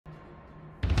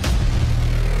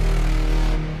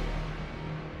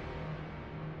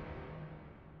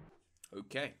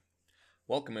Okay,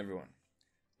 welcome everyone.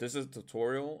 This is a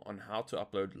tutorial on how to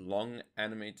upload long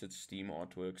animated Steam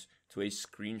artworks to a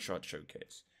screenshot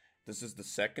showcase. This is the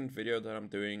second video that I'm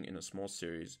doing in a small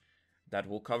series that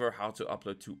will cover how to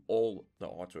upload to all the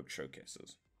artwork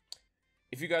showcases.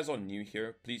 If you guys are new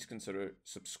here, please consider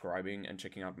subscribing and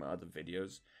checking out my other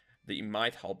videos. They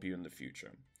might help you in the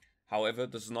future. However,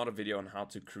 this is not a video on how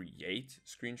to create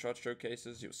screenshot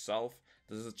showcases yourself.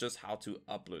 This is just how to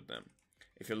upload them.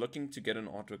 If you're looking to get an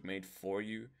artwork made for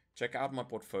you, check out my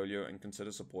portfolio and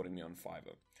consider supporting me on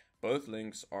Fiverr. Both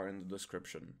links are in the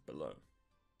description below.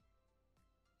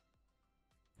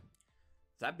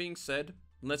 That being said,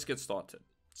 let's get started.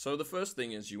 So the first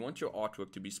thing is you want your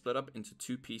artwork to be split up into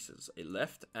two pieces, a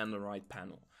left and the right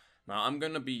panel. Now I'm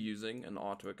going to be using an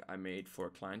artwork I made for a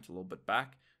client a little bit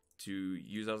back to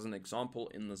use as an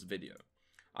example in this video.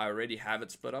 I already have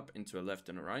it split up into a left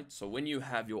and a right, so when you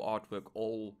have your artwork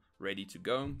all ready to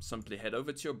go, simply head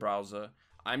over to your browser.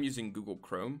 I'm using Google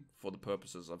Chrome for the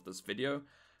purposes of this video.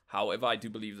 However, I do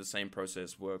believe the same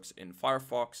process works in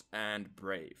Firefox and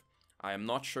Brave. I am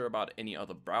not sure about any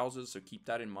other browsers, so keep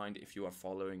that in mind if you are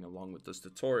following along with this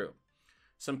tutorial.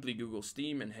 Simply Google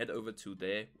Steam and head over to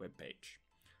their webpage.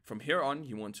 From here on,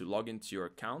 you want to log into your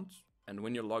account, and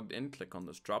when you're logged in, click on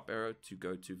this drop arrow to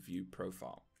go to View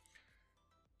Profile.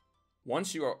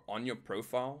 Once you are on your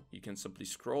profile, you can simply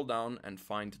scroll down and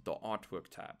find the Artwork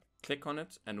tab. Click on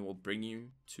it and it will bring you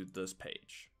to this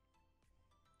page.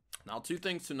 Now, two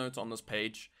things to note on this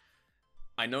page.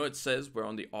 I know it says we're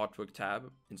on the Artwork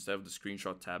tab instead of the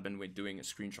Screenshot tab and we're doing a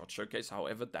screenshot showcase.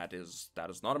 However, that is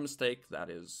not a mistake.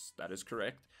 That is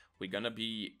correct. We're going to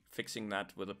be fixing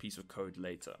that with a piece of code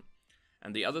later.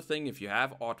 And the other thing, if you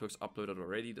have artworks uploaded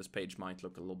already, this page might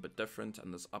look a little bit different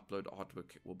and this upload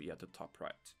artwork will be at the top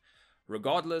right.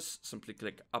 Regardless, simply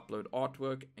click Upload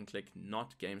Artwork and click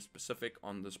Not Game Specific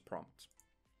on this prompt.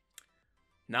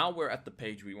 Now we're at the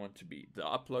page we want to be, the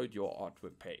Upload Your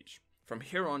Artwork page. From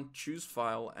here on, choose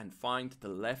File and find the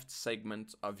left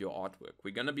segment of your artwork.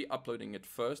 We're going to be uploading it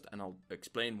first and I'll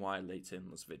explain why later in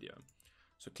this video.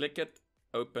 So click it,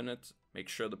 open it, make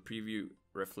sure the preview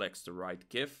reflects the right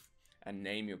GIF and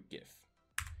name your GIF.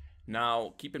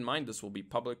 Now, keep in mind this will be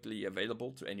publicly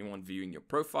available to anyone viewing your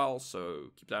profile,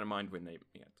 so keep that in mind when naming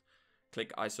it.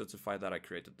 Click I certify that I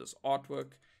created this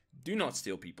artwork. Do not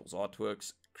steal people's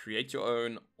artworks. Create your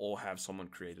own or have someone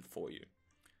create it for you.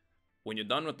 When you're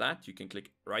done with that, you can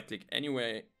right click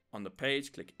anywhere on the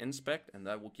page, click Inspect, and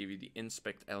that will give you the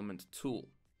Inspect Element tool.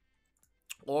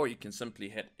 Or you can simply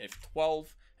hit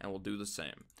F12 and we'll do the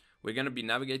same. We're going to be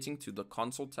navigating to the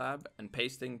Console tab and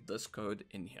pasting this code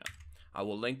in here. I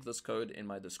will link this code in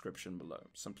my description below.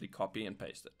 Simply copy and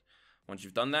paste it. Once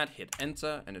you've done that, hit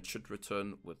enter and it should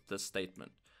return with this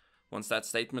statement. Once that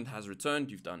statement has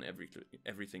returned, you've done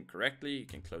everything correctly. You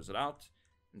can close it out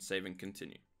and save and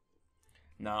continue.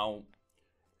 Now,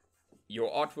 your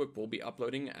artwork will be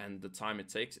uploading and the time it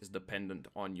takes is dependent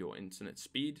on your internet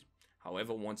speed.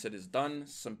 However, once it is done,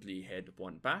 simply head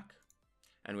one back.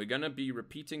 And we're going to be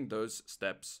repeating those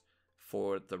steps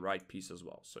for the right piece as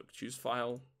well. So choose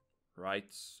File,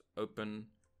 Right, open.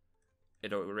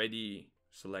 It already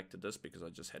selected this because I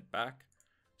just head back.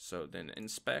 So then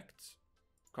inspect,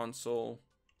 console,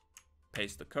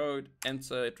 paste the code,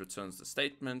 enter, it returns the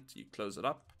statement, you close it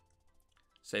up,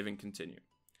 save and continue.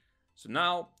 So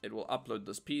now it will upload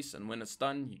this piece and when it's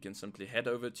done, you can simply head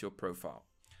over to your profile.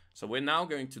 So we're now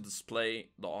going to display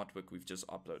the artwork we've just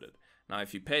uploaded. Now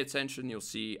if you pay attention, you'll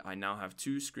see I now have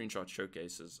two screenshot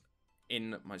showcases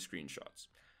in my screenshots.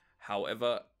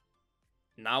 However,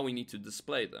 now we need to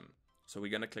display them. So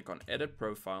we're going to click on Edit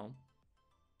Profile,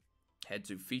 head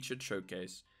to Featured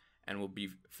Showcase, and we'll be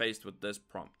faced with this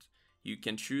prompt. You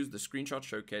can choose the screenshot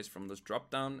showcase from this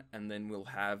drop down, and then we'll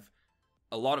have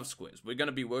a lot of squares. We're going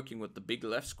to be working with the big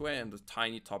left square and the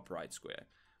tiny top right square.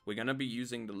 We're going to be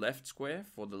using the left square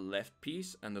for the left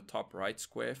piece and the top right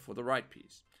square for the right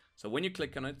piece. So when you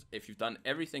click on it, if you've done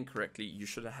everything correctly, you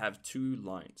should have two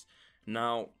lines.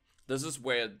 Now, this is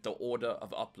where the order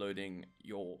of uploading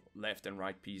your left and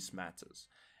right piece matters.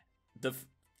 The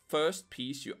first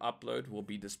piece you upload will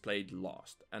be displayed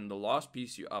last, and the last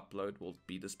piece you upload will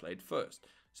be displayed first.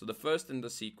 So the first in the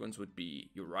sequence would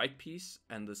be your right piece,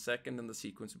 and the second in the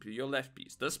sequence would be your left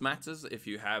piece. This matters if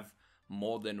you have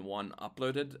more than one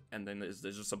uploaded, and then there's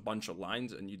just a bunch of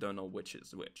lines, and you don't know which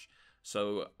is which.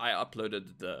 So I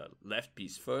uploaded the left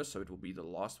piece first, so it will be the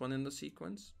last one in the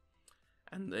sequence.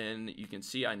 And then you can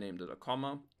see I named it a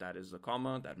comma. That is the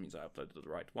comma. That means I uploaded the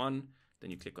right one. Then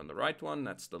you click on the right one.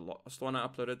 That's the last one I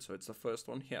uploaded. So it's the first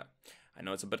one here. I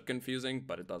know it's a bit confusing,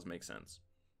 but it does make sense.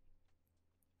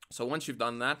 So once you've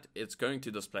done that, it's going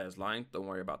to display as line. Don't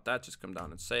worry about that. Just come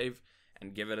down and save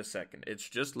and give it a second. It's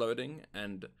just loading,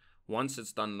 and once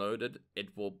it's done loaded,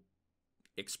 it will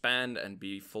expand and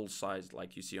be full size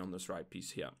like you see on this right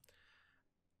piece here.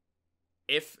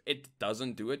 If it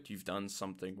doesn't do it, you've done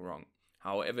something wrong.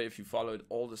 However, if you followed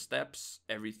all the steps,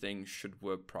 everything should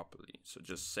work properly. So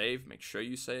just save, make sure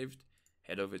you saved,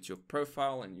 head over to your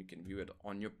profile, and you can view it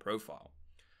on your profile.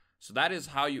 So that is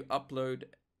how you upload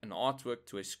an artwork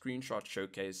to a screenshot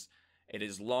showcase. It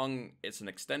is long, it's an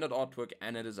extended artwork,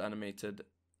 and it is animated.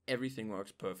 Everything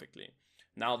works perfectly.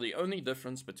 Now, the only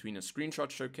difference between a screenshot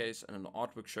showcase and an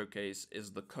artwork showcase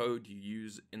is the code you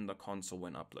use in the console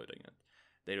when uploading it.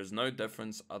 There is no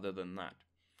difference other than that.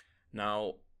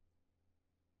 Now,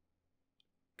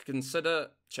 consider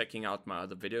checking out my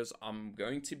other videos. I'm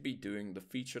going to be doing the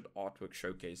featured artwork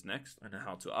showcase next and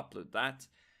how to upload that.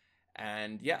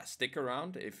 And yeah, stick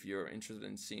around if you're interested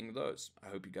in seeing those. I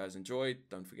hope you guys enjoyed.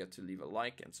 Don't forget to leave a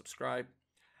like and subscribe.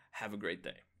 Have a great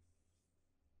day.